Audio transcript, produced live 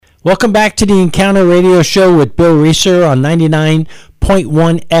Welcome back to the Encounter Radio Show with Bill Reeser on 99.1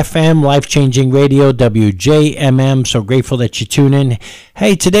 FM, life-changing radio, WJMM. So grateful that you tune in.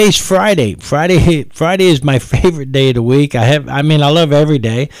 Hey, today's Friday. Friday is my favorite day of the week. I love every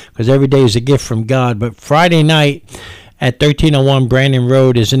day because every day is a gift from God. But Friday night at 1301 Brandon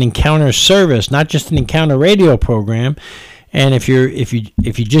Road is an Encounter service, not just an Encounter radio program. And if you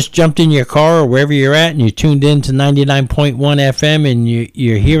just jumped in your car or wherever you're at and you tuned in to 99.1 FM and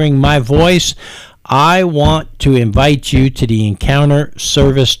you're hearing my voice, I want to invite you to the Encounter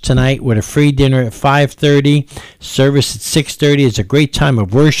service tonight with a free dinner at 5:30, service at 6:30. It's a great time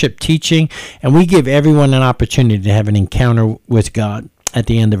of worship, teaching, and we give everyone an opportunity to have an encounter with God at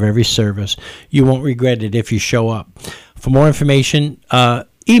the end of every service. You won't regret it if you show up. For more information,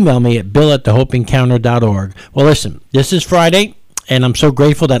 email me at bill@thehopeencounter.org. Well, listen, this is Friday, and I'm so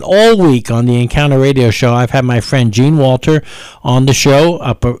grateful that all week on the Encounter Radio Show, I've had my friend Gene Walter on the show,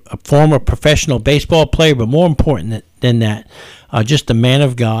 a former professional baseball player, but more important than that, just a man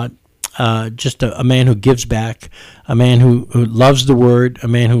of God, just a man who gives back, a man who loves the Word, a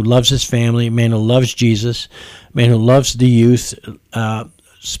man who loves his family, a man who loves Jesus, a man who loves the youth,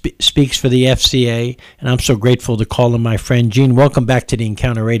 speaks for the FCA, and I'm so grateful to call him my friend. Gene, welcome back to the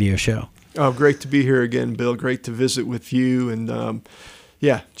Encounter Radio Show. Oh, great to be here again, Bill. Great to visit with you, and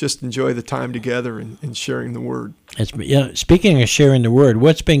just enjoy the time together and sharing the Word. Speaking of sharing the Word,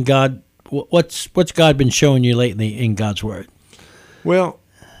 what's God been showing you lately in God's Word? Well,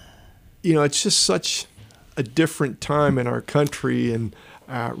 it's just such a different time in our country and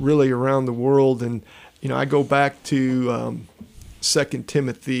really around the world, and I go back to 2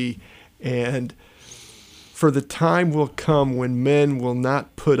 Timothy, and for the time will come when men will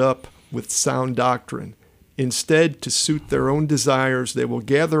not put up with sound doctrine. Instead, to suit their own desires, they will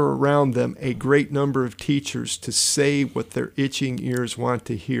gather around them a great number of teachers to say what their itching ears want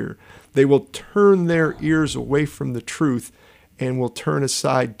to hear. They will turn their ears away from the truth and will turn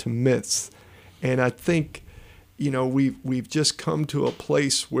aside to myths. And I think, we've just come to a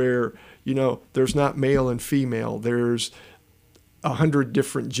place where, there's not male and female. There's 100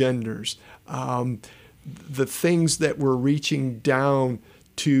 different genders. The things that we're reaching down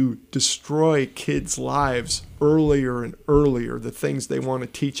to destroy kids' lives earlier and earlier, the things they want to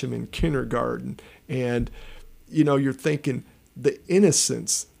teach them in kindergarten. And, you're thinking the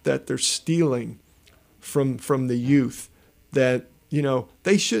innocence that they're stealing from the youth, that,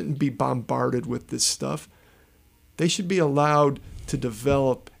 they shouldn't be bombarded with this stuff. They should be allowed to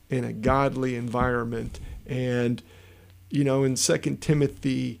develop in a godly environment. And in 2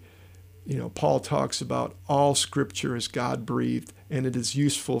 Timothy, Paul talks about all Scripture is God-breathed, and it is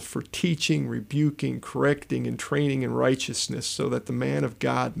useful for teaching, rebuking, correcting, and training in righteousness, so that the man of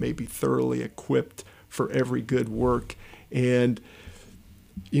God may be thoroughly equipped for every good work. And,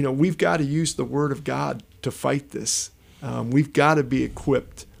 we've got to use the Word of God to fight this. We've got to be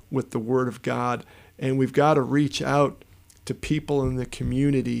equipped with the Word of God, and we've got to reach out to people in the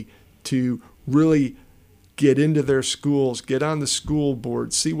community to really get into their schools, get on the school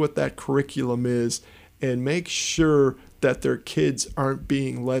board, see what that curriculum is, and make sure that their kids aren't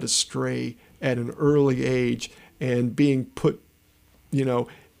being led astray at an early age and being put,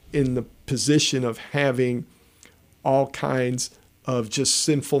 in the position of having all kinds of just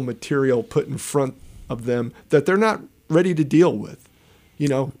sinful material put in front of them that they're not ready to deal with.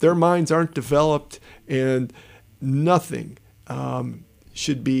 Their minds aren't developed, and nothing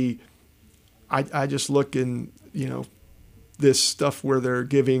should be. I just look in, this stuff where they're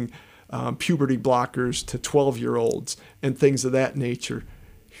giving puberty blockers to 12-year-olds and things of that nature.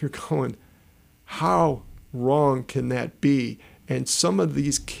 You're going, how wrong can that be? And some of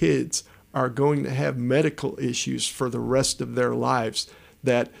these kids are going to have medical issues for the rest of their lives.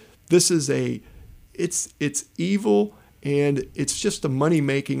 That this is it's evil, and it's just a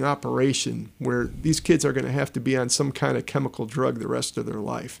money-making operation where these kids are going to have to be on some kind of chemical drug the rest of their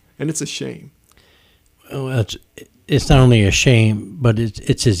life. And it's a shame. Well, it's not only a shame, but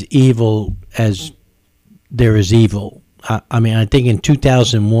it's as evil as there is evil. I think in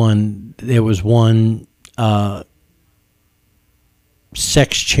 2001 there was one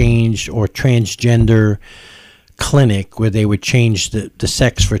sex change or transgender clinic where they would change the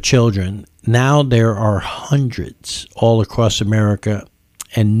sex for children. Now there are hundreds all across America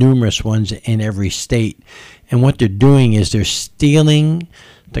and numerous ones in every state. And what they're doing is they're stealing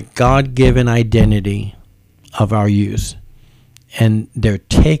the God-given identity of our youth, and they're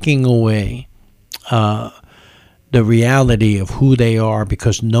taking away the reality of who they are,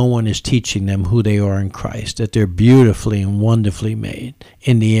 because no one is teaching them who they are in Christ, that they're beautifully and wonderfully made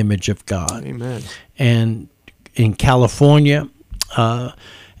in the image of God. Amen. And in California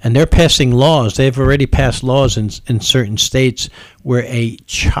And they're passing laws. They've already passed laws in certain states where a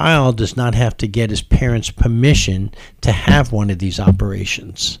child does not have to get his parents' permission to have one of these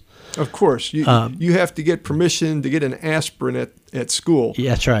operations. Of course. You have to get permission to get an aspirin at school.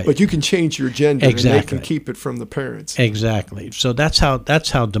 Yeah, that's right. But you can change your gender, exactly. and they can keep it from the parents. Exactly. So that's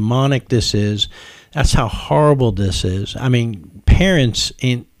how demonic this is. That's how horrible this is. I mean, parents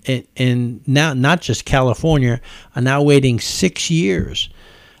in now, not just California, are now waiting 6 years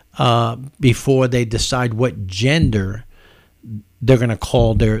before they decide what gender they're going to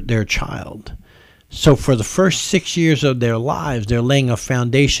call their child. So for the first 6 years of their lives, they're laying a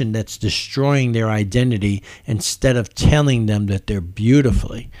foundation that's destroying their identity instead of telling them that they're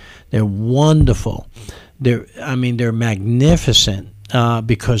they're wonderful, they're magnificent,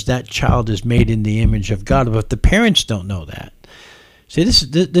 because that child is made in the image of God. But the parents don't know that. See, this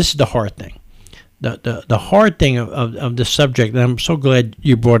is the hard thing. The hard thing of the subject, and I'm so glad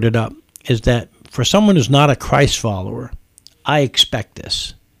you brought it up, is that for someone who's not a Christ follower, I expect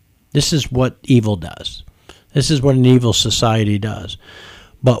this. This is what evil does. This is what an evil society does.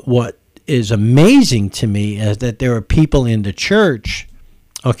 But what is amazing to me is that there are people in the church,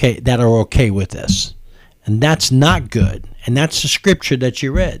 that are okay with this. And that's not good. And that's the scripture that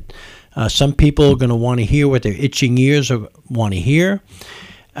you read. Some people are going to want to hear what their itching ears want to hear.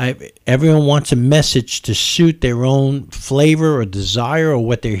 Everyone wants a message to suit their own flavor or desire or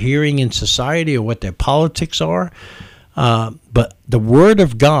what they're hearing in society or what their politics are. But the Word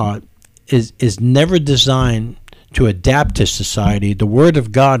of God is never designed to adapt to society. The Word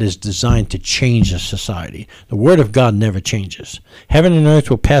of God is designed to change a society. The Word of God never changes. Heaven and earth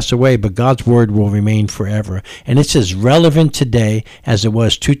will pass away, but God's Word will remain forever. And it's as relevant today as it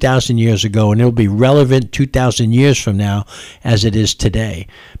was 2,000 years ago, and it'll be relevant 2,000 years from now as it is today.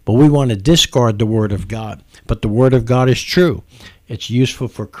 But we want to discard the Word of God. But the Word of God is true. It's useful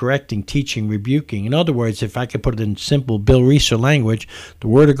for correcting, teaching, rebuking. In other words, if I could put it in simple Bill Reeser language, the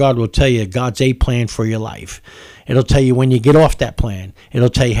Word of God will tell you God's a plan for your life. It'll tell you when you get off that plan. It'll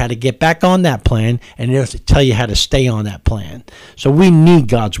tell you how to get back on that plan, and it'll tell you how to stay on that plan. So we need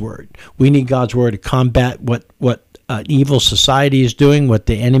God's Word. We need God's Word to combat what evil society is doing, what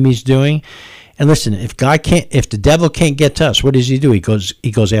the enemy's doing. And listen, if the devil can't get to us, what does he do? He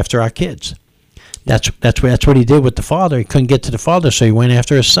goes after our kids. That's what he did with the father. He couldn't get to the father, so he went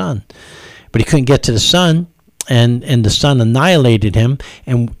after his son. But he couldn't get to the son, and the son annihilated him.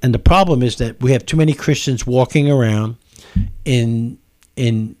 And the problem is that we have too many Christians walking around in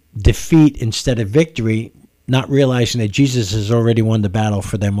defeat instead of victory, not realizing that Jesus has already won the battle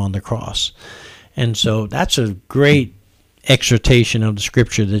for them on the cross. And so that's a great exhortation of the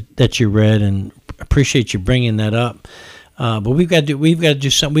scripture that you read, and appreciate you bringing that up. But we've got to do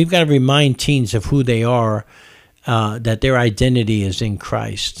something. We've got to remind teens of who they are, that their identity is in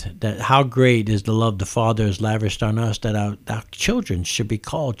Christ. That how great is the love the Father has lavished on us. That our children should be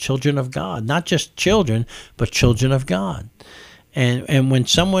called children of God, not just children, but children of God. And when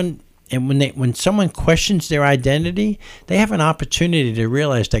someone questions their identity, they have an opportunity to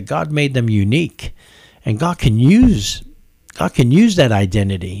realize that God made them unique, and God can use that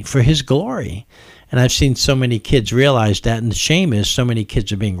identity for His glory. And I've seen so many kids realize that, and the shame is so many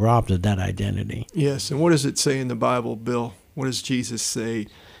kids are being robbed of that identity. Yes, and what does it say in the Bible, Bill? What does Jesus say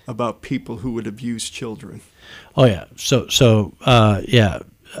about people who would abuse children? Oh yeah,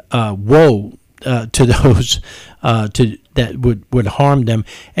 woe to those that would harm them.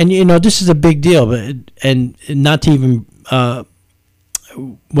 And this is a big deal, and not to even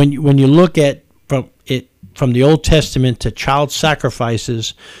when you look at from the Old Testament to child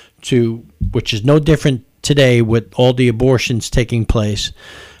sacrifices, to which is no different today with all the abortions taking place,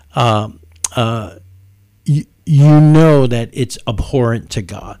 you know that it's abhorrent to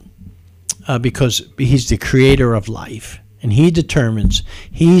God, because He's the creator of life, and He determines.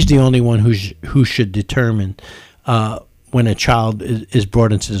 He's the only one who should determine when a child is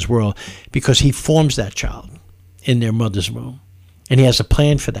brought into this world, because He forms that child in their mother's womb, and He has a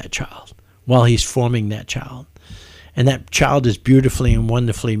plan for that child while He's forming that child. And that child is beautifully and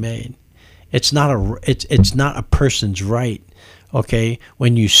wonderfully made. It's not a person's right, okay,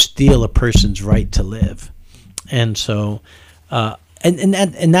 when you steal a person's right to live. And so,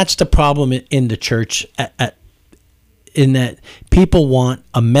 and that's the problem in the church, in that people want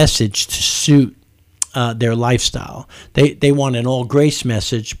a message to suit their lifestyle. They want an all grace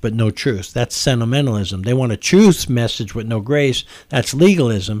message but no truth. That's sentimentalism. They want a truth message with no grace. That's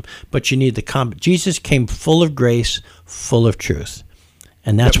legalism. But you need the Jesus came full of grace, full of truth,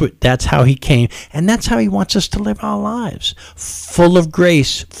 and that's how He came, and that's how He wants us to live our lives: full of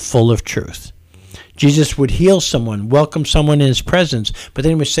grace, full of truth. Jesus would heal someone, welcome someone in his presence, but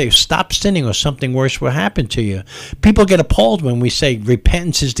then he would say, stop sinning or something worse will happen to you. People get appalled when we say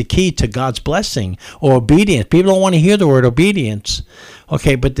repentance is the key to God's blessing or obedience. People don't want to hear the word obedience.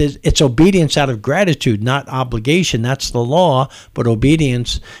 Okay, but it's obedience out of gratitude, not obligation. That's the law, but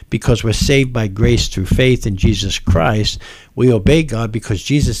obedience because we're saved by grace through faith in Jesus Christ. We obey God because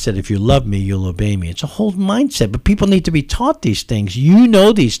Jesus said, if you love me, you'll obey me. It's a whole mindset, but people need to be taught these things. You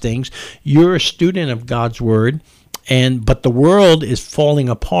know these things. You're a student of God's word, but the world is falling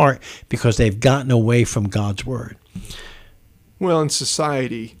apart because they've gotten away from God's word. Well, and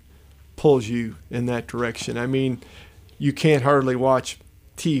society pulls you in that direction. I mean, you can't hardly watch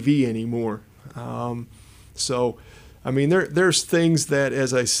TV anymore. So, I mean, there's things that,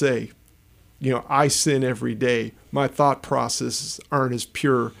 as I say, I sin every day. My thought processes aren't as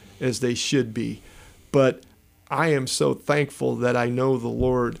pure as they should be. But I am so thankful that I know the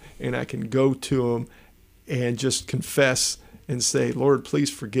Lord and I can go to him and just confess and say, Lord,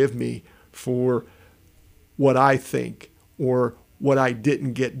 please forgive me for what I think or what I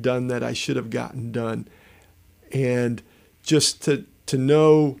didn't get done that I should have gotten done. And just to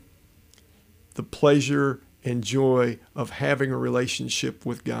know the pleasure and joy of having a relationship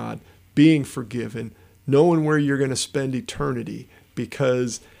with God, being forgiven, knowing where you're going to spend eternity,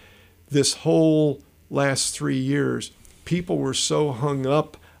 because this whole last 3 years, people were so hung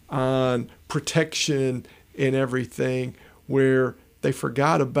up on protection and everything where they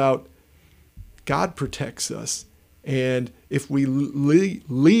forgot about God protects us. And if we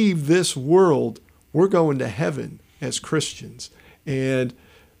leave this world, we're going to heaven as Christians. And,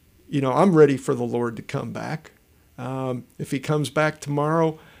 I'm ready for the Lord to come back. If he comes back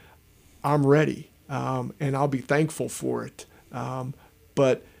tomorrow, I'm ready. And I'll be thankful for it.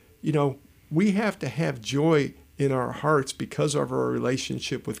 But, we have to have joy in our hearts because of our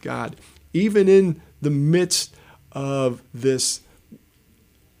relationship with God. Even in the midst of this,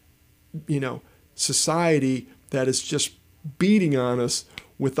 society that is just beating on us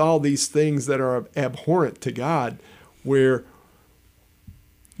with all these things that are abhorrent to God, where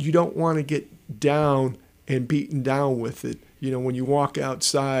you don't want to get down and beaten down with it. When you walk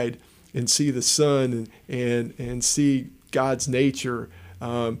outside and see the sun and see God's nature,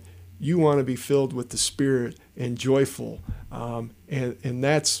 you want to be filled with the Spirit and joyful. And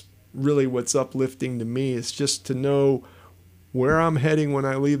that's really what's uplifting to me, is just to know where I'm heading when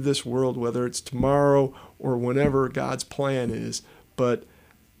I leave this world, whether it's tomorrow or whenever God's plan is. But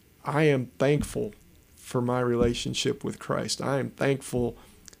I am thankful for my relationship with Christ. I am thankful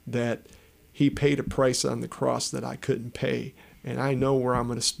that he paid a price on the cross that I couldn't pay. And I know where I'm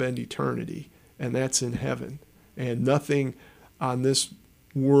going to spend eternity, and that's in heaven. And nothing on this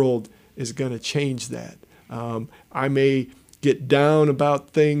world is going to change that. I may get down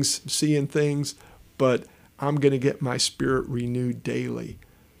about things, seeing things, but I'm going to get my spirit renewed daily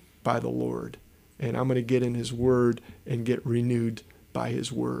by the Lord. And I'm going to get in his word and get renewed by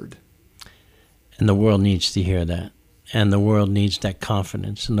his word. And the world needs to hear that. And the world needs that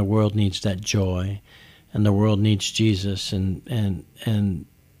confidence. And the world needs that joy. And the world needs Jesus. And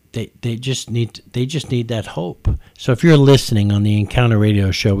they just need that hope. So if you're listening on the Encounter Radio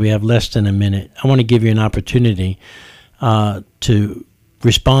Show, we have less than a minute. I want to give you an opportunity to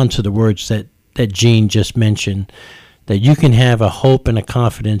respond to the words that Gene just mentioned, that you can have a hope and a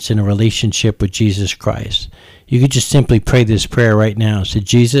confidence in a relationship with Jesus Christ. You could just simply pray this prayer right now. Say,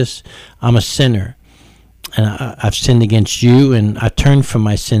 Jesus, I'm a sinner, and I've sinned against you, and I turn from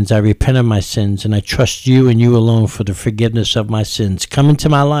my sins. I repent of my sins, and I trust you and you alone for the forgiveness of my sins. Come into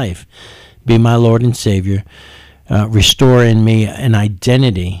my life. Be my Lord and Savior. Restore in me an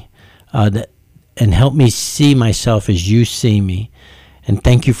identity and help me see myself as you see me. And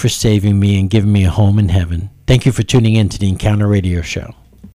thank you for saving me and giving me a home in heaven. Thank you for tuning in to the Encounter Radio Show.